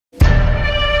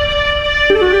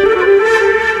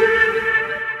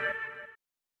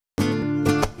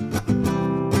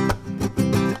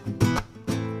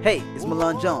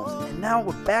Malan Jones, and now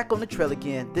we're back on the trail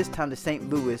again, this time to St.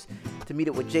 Louis, to meet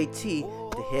up with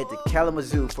JT to head to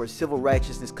Kalamazoo for a civil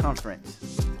righteousness conference.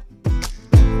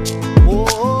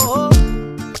 Whoa.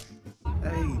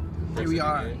 Hey, here we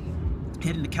are,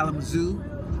 heading to Kalamazoo,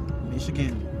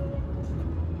 Michigan.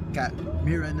 Got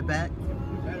Mira in the back.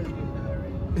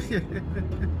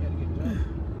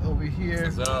 Over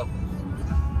here. What's up?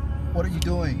 What are you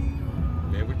doing?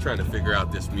 Man, we're trying to figure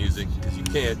out this music because you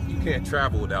can't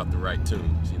travel without the right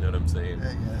tunes. You know what I'm saying?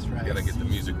 Yeah, that's right. You gotta get the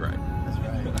music right. That's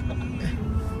right.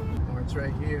 Lawrence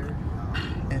right here,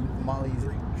 and Molly's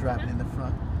driving in the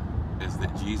front. Is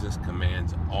that Jesus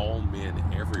commands all men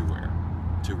everywhere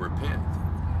to repent,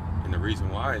 and the reason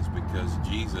why is because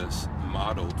Jesus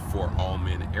modeled for all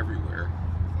men everywhere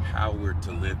how we're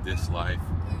to live this life,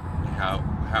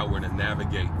 how we're to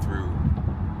navigate through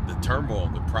the turmoil,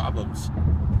 the problems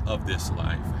of this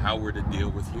life, how we're to deal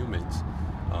with humans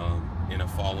in a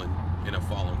fallen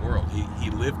world. He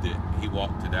lived it, he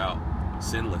walked it out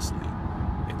sinlessly,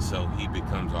 and so he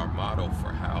becomes our model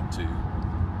for how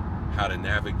to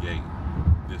navigate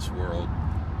this world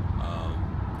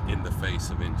in the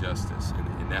face of injustice,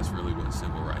 and that's really what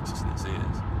civil righteousness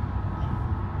is.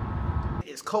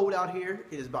 It's cold out here.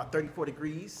 It is about 34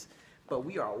 degrees, but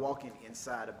we are walking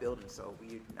inside a building, so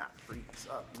we're not freezing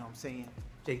up. You know what I'm saying?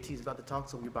 JT's about to talk,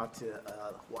 so we're about to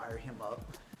wire him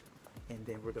up, and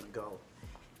then we're gonna go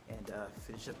and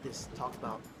finish up this talk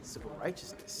about civil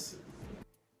righteousness.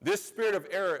 This spirit of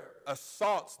error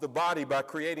assaults the body by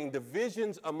creating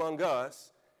divisions among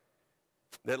us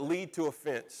that lead to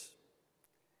offense.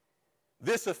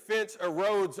 This offense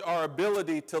erodes our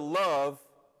ability to love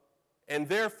and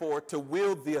therefore to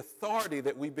wield the authority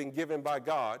that we've been given by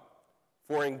God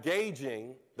for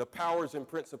engaging the powers and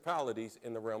principalities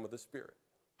in the realm of the spirit.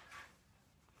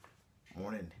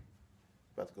 Morning.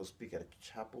 About to go speak at a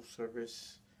chapel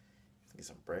service. Get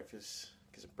some breakfast.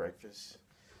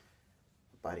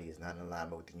 My body is not in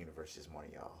alignment with the universe this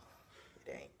morning, y'all.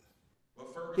 It ain't.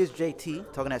 Here's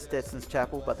JT talking at Stetson's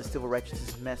Chapel about the civil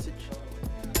righteousness message.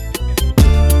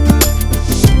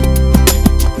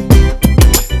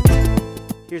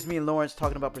 Here's me and Lawrence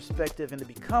talking about perspective in the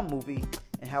Become movie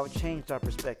and how it changed our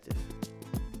perspective.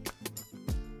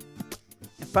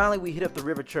 And finally, we hit up the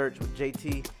River Church with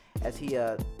JT as he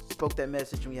spoke that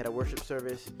message, and we had a worship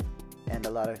service, and a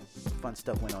lot of fun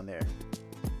stuff went on there.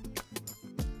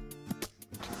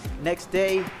 Next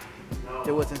day,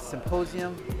 there was a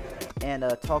symposium and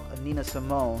a talk of Nina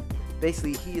Simone.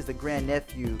 Basically, he is the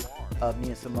grandnephew of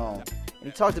Nina Simone, and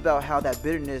he talked about how that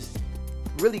bitterness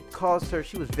really caused her,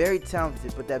 she was very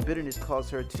talented, but that bitterness caused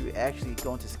her to actually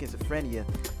go into schizophrenia.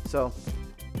 So,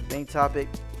 main topic,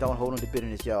 don't hold on to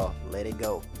bitterness, y'all. Let it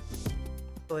go.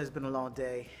 So it's been a long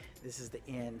day. This is the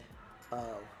end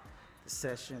of the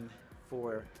session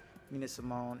for Nina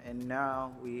Simone, and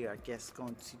now we are, I guess,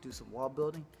 going to do some wall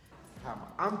building.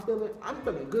 I'm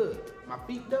feeling good. My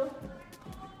feet though,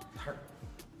 hurt.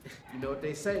 You know what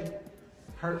they say?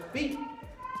 Hurt feet,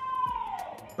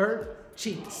 burnt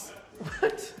cheeks.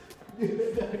 What?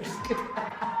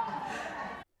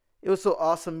 It was so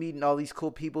awesome meeting all these cool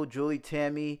people. Julie,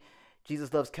 Tammy,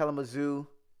 Jesus Loves Kalamazoo.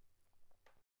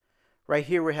 Right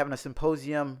here we're having a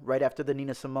symposium right after the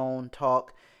Nina Simone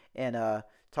talk, and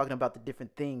talking about the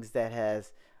different things that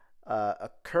has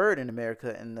occurred in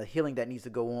America and the healing that needs to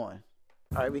go on.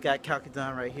 All right, we got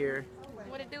Calcadon right here.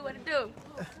 What it do?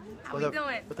 How we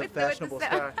doing? With a fashionable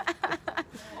star.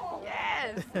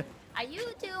 Yes. Are you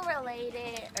two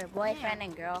related, or boyfriend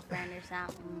and girlfriend or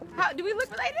something? How do we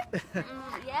look related?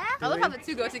 Yeah. I love how the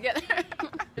two go together.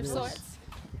 Of sorts.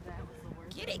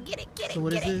 Get it. So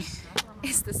what is this?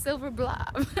 It's the silver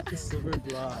blob. The silver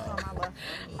blob.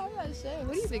 I'm not sure.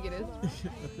 What do you think it is?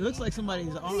 It looks like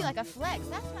somebody's arm. Maybe like a flex.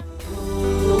 That's not.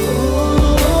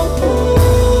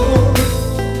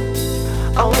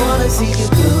 I wanna see you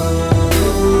go.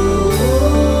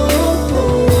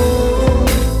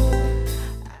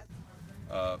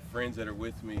 Friends that are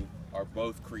with me are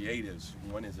both creatives.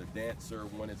 One is a dancer,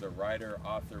 one is a writer,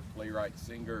 author, playwright,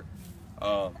 singer.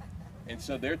 And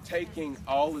so they're taking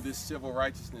all of this civil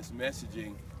righteousness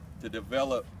messaging to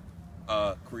develop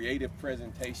creative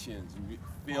presentations,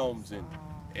 films,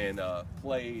 and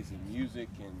plays and music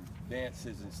and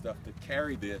dances and stuff to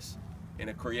carry this in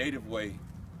a creative way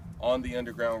on the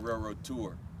Underground Railroad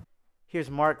tour. Here's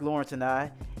Mark, Lawrence, and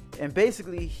I. And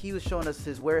basically, he was showing us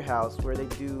his warehouse where they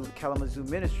do Kalamazoo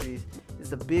Ministries.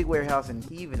 It's a big warehouse, and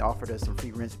he even offered us some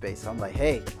free rent space. So I'm like,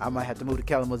 hey, I might have to move to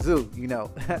Kalamazoo, you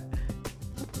know.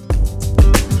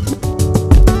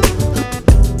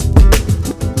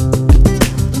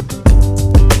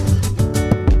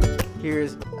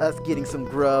 Here's us getting some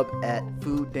grub at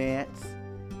Food Dance.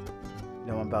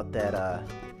 You know about that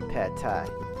pad thai.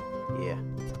 Yeah.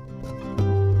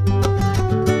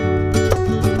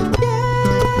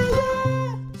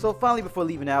 So finally, before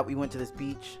leaving out, we went to this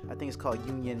beach. I think it's called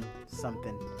Union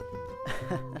something.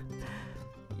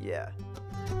 Yeah.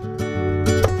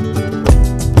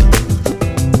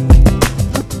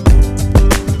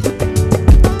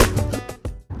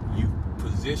 You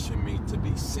position me to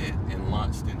be sent and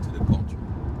launched into the culture.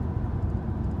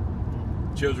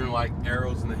 Children like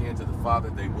arrows in the hands of the Father,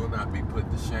 they will not be put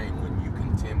to shame when you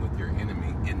contend with your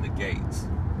enemy in the gates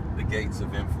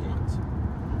of influence.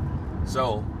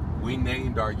 So, we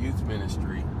named our youth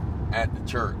ministry at the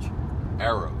church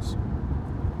Arrows.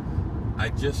 I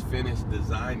just finished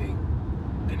designing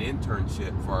an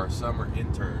internship for our summer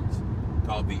interns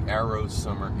called the Arrows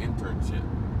Summer Internship.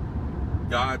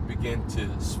 God began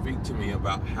to speak to me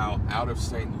about how out of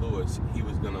St. Louis he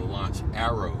was going to launch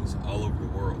arrows all over the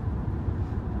world,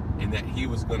 and that he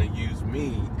was going to use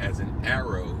me as an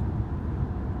arrow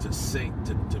to sink,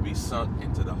 to be sunk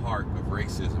into the heart of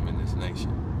racism in this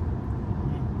nation.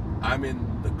 I'm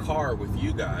in the car with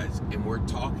you guys, and we're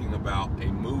talking about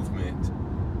a movement,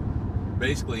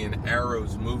 basically an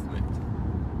arrows movement.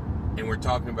 And we're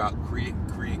talking about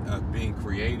being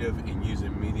creative and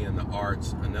using media and the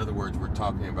arts. In other words, we're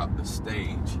talking about the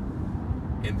stage.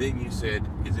 And then you said,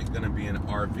 is it going to be an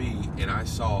RV? And I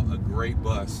saw a gray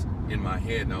bus in my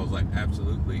head, and I was like,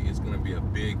 absolutely, it's going to be a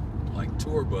big, like,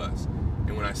 tour bus.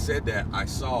 And when I said that, I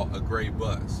saw a gray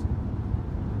bus.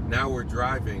 Now we're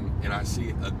driving, and I see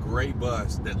a gray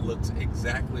bus that looks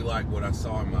exactly like what I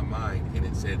saw in my mind, and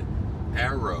it said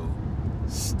Arrow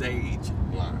Stage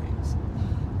Lines.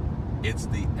 It's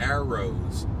the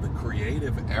arrows, the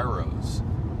creative arrows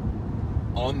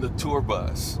on the tour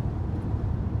bus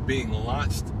being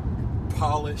launched,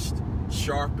 polished,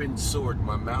 sharpened sword.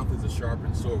 My mouth is a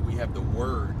sharpened sword. We have the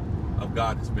word of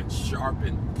God that's been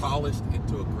sharpened, polished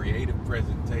into a creative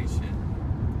presentation,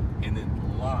 and then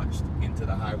launched into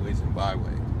the highways and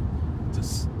byways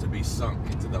to be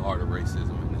sunk into the heart of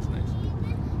racism in this nation.